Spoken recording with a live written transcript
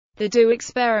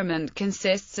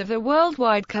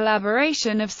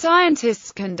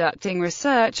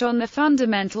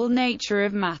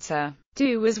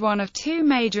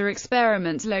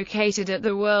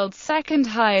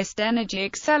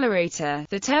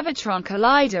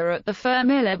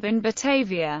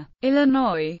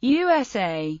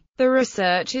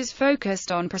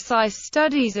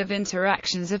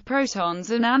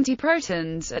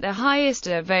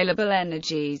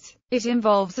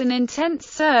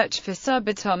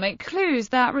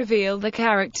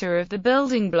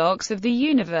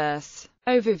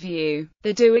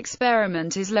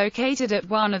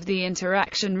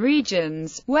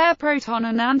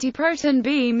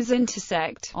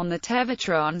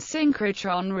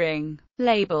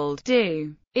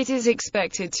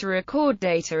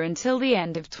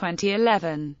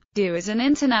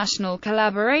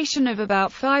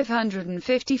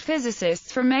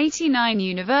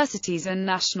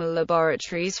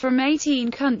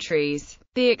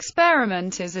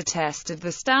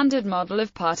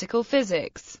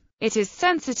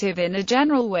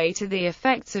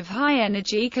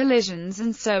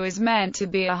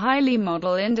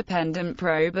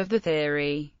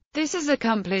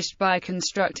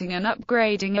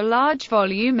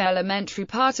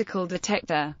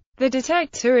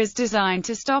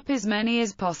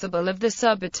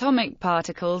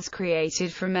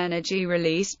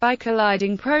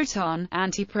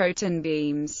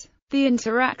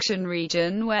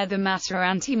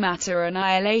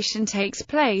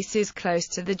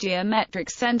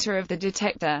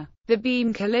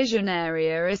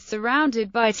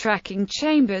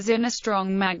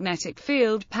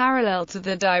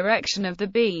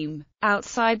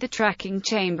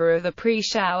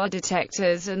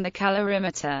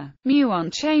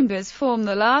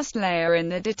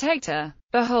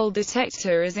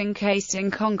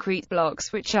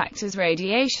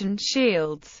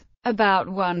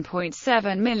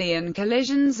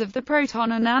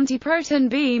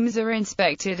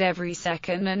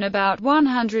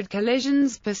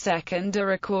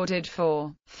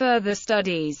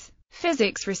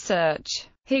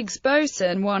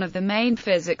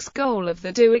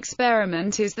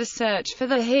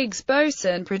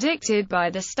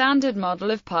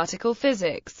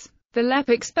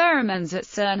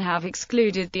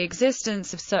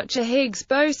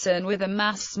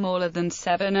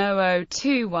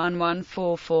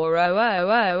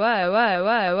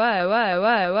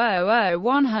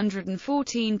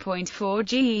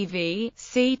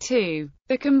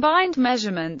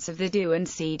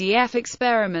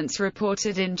experiments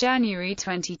reported in January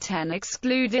 2010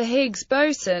 exclude a Higgs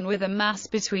boson with a mass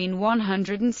between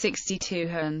 162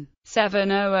 and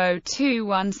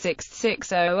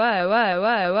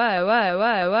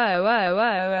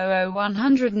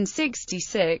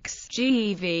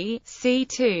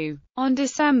 700216600000000000000000000000000000000000000000000000000000000000000000000000000000000000000000000000000000000000000000000000000000000000000000000000000. On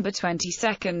December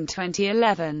 22,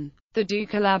 2011, the DØ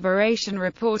collaboration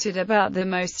reported about the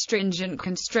most stringent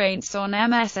constraints on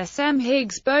MSSM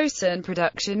Higgs boson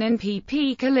production in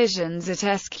PP collisions at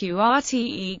SQRT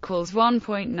equals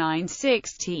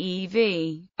 1.96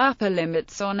 TeV. Upper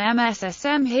limits on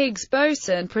MSSM Higgs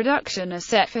boson production are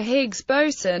set for Higgs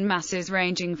boson masses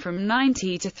ranging from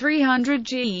 90 to 300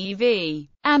 GeV,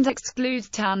 and excludes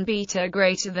tan beta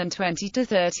greater than 20 to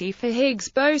 30 for Higgs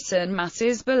boson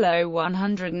masses below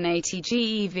 180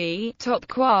 GeV. Top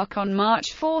quark. On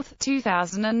March 4,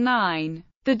 2009,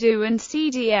 the DØ and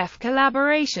CDF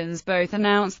collaborations both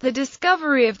announced the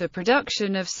discovery of the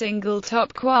production of single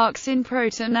top quarks in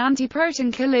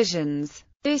proton-antiproton collisions.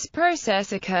 This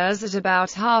process occurs at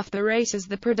about half the rate as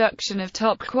the production of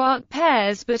top quark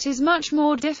pairs, but is much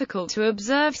more difficult to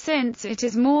observe since it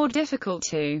is more difficult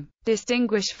to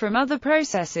distinguish from other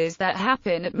processes that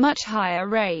happen at much higher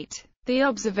rate. The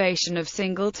observation of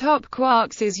single top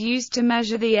quarks is used to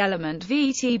measure the element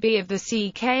VTB of the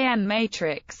CKM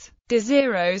matrix.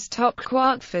 DZero's Top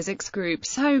Quark Physics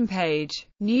Group's homepage.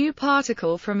 New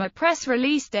particle from a press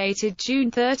release dated June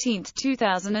 13,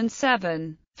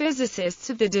 2007. Physicists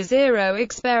of the DZero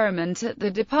experiment at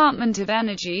the Department of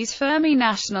Energy's Fermi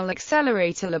National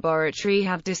Accelerator Laboratory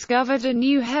have discovered a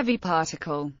new heavy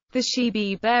particle, the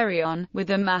Xi-B baryon,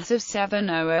 with a mass of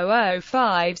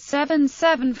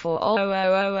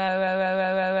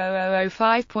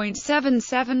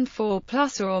 70057740000000005.774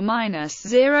 plus or minus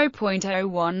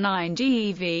 0.019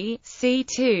 GeV,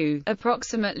 C2,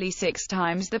 approximately 6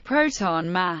 times the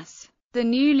proton mass. The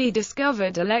newly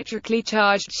discovered electrically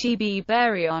charged Chi-B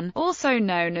baryon, also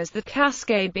known as the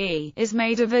Cascade B, is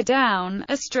made of a down,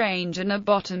 a strange and a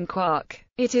boson quark.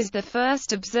 It is the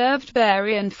first observed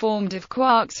baryon formed of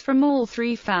quarks from all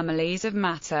three families of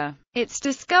matter. Its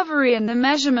discovery and the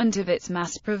measurement of its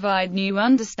mass provide new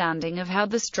understanding of how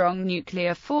the strong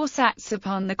nuclear force acts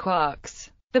upon the quarks,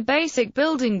 the basic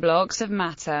building blocks of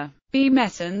matter. B.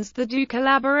 Messon's The DØ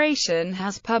collaboration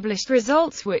has published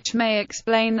results which may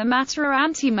explain the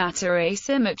matter-antimatter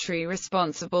asymmetry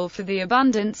responsible for the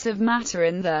abundance of matter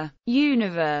in the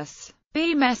universe.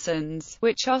 B. Mesons,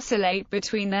 which oscillate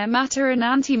between their matter and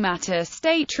antimatter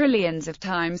state trillions of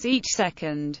times each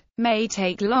second, may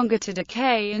take longer to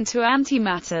decay into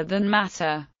antimatter than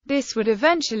matter. This would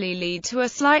eventually lead to a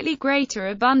slightly greater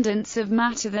abundance of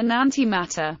matter than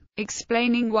antimatter,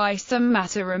 explaining why some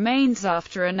matter remains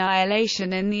after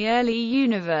annihilation in the early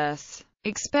universe.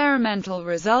 Experimental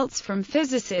results from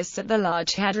physicists at the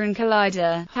Large Hadron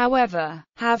Collider, however,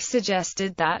 have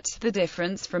suggested that the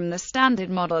difference from the standard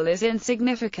model is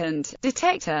insignificant.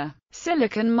 Detector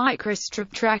silicon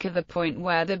microstrip tracker. The point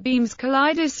where the beams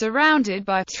collide is surrounded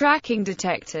by tracking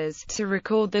detectors to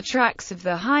record the tracks of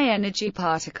the high-energy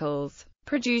particles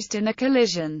produced in a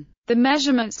collision. The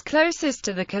measurements closest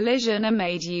to the collision are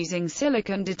made using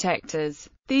silicon detectors.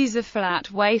 These are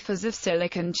flat wafers of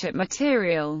silicon chip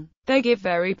material. They give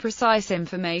very precise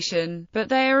information, but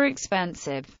they are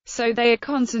expensive, so they are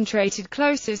concentrated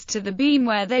closest to the beam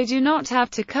where they do not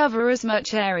have to cover as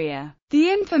much area.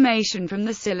 The information from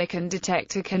the silicon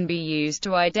detector can be used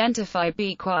to identify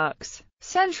B quarks.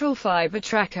 Central fiber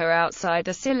tracker. Outside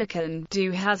the silicon,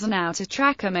 DØ has an outer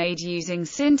tracker made using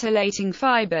scintillating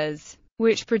fibers,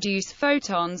 which produce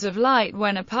photons of light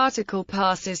when a particle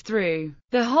passes through.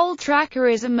 The whole tracker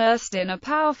is immersed in a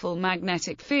powerful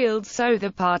magnetic field, so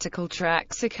the particle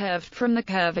tracks are curved. From the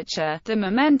curvature, the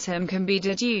momentum can be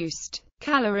deduced.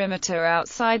 Calorimeter.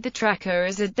 Outside the tracker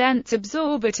is a dense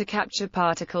absorber to capture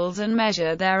particles and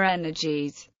measure their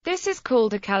energies. This is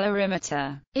called a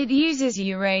calorimeter. It uses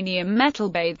uranium metal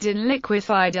bathed in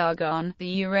liquefied argon. The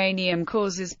uranium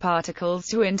causes particles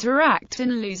to interact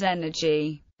and lose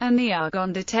energy, and the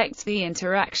argon detects the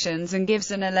interactions and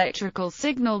gives an electrical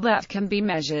signal that can be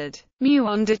measured.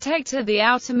 Muon detector. The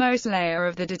outermost layer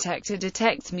of the detector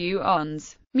detects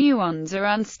muons. Muons are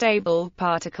unstable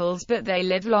particles, but they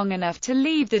live long enough to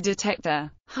leave the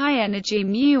detector. High-energy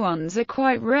muons are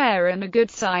quite rare and a good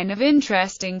sign of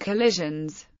interesting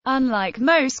collisions. Unlike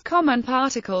most common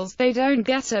particles, they don't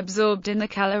get absorbed in the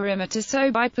calorimeter,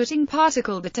 so by putting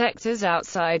particle detectors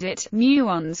outside it,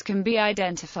 muons can be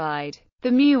identified. The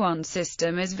muon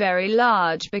system is very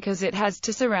large because it has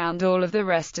to surround all of the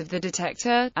rest of the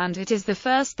detector, and it is the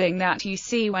first thing that you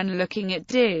see when looking at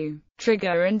DØ,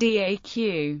 trigger and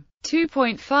DAQ.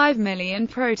 2.5 million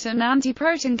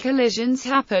proton-antiproton collisions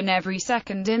happen every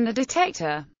second in the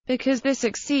detector. Because this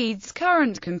exceeds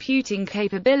current computing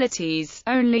capabilities,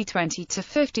 only 20 to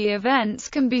 50 events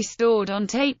can be stored on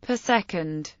tape per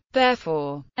second.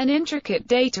 Therefore, an intricate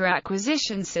data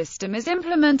acquisition system is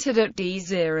implemented at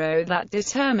DZero that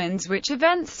determines which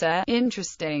events are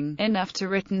interesting enough to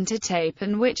written to tape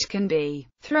and which can be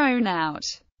thrown out.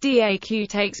 DAQ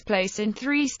takes place in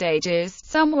 3 stages,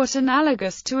 somewhat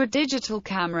analogous to a digital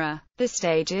camera. The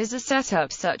stages are set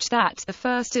up such that the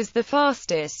first is the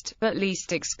fastest, but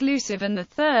least exclusive, and the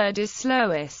third is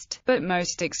slowest, but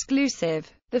most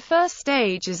exclusive. The first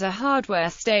stage is a hardware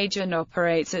stage and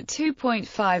operates at 2.5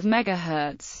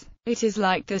 MHz. It is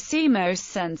like the CMOS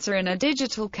sensor in a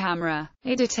digital camera.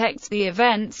 It detects the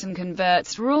events and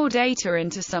converts raw data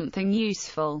into something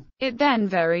useful. It then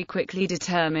very quickly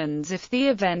determines if the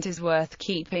event is worth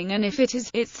keeping, and if it is,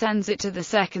 it sends it to the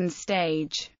second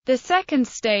stage. The second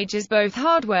stage is both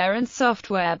hardware and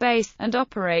software based, and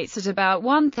operates at about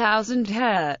 1000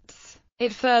 Hz.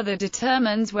 It further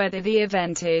determines whether the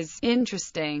event is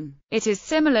interesting. It is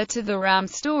similar to the RAM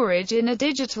storage in a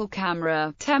digital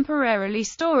camera, temporarily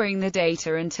storing the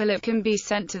data until it can be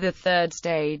sent to the third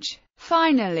stage.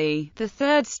 Finally, the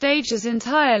third stage is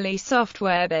entirely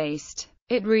software-based.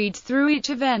 It reads through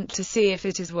each event to see if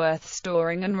it is worth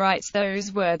storing and writes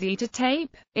those worthy to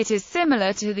tape. It is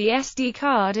similar to the SD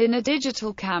card in a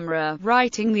digital camera,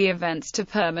 writing the events to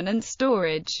permanent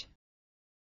storage.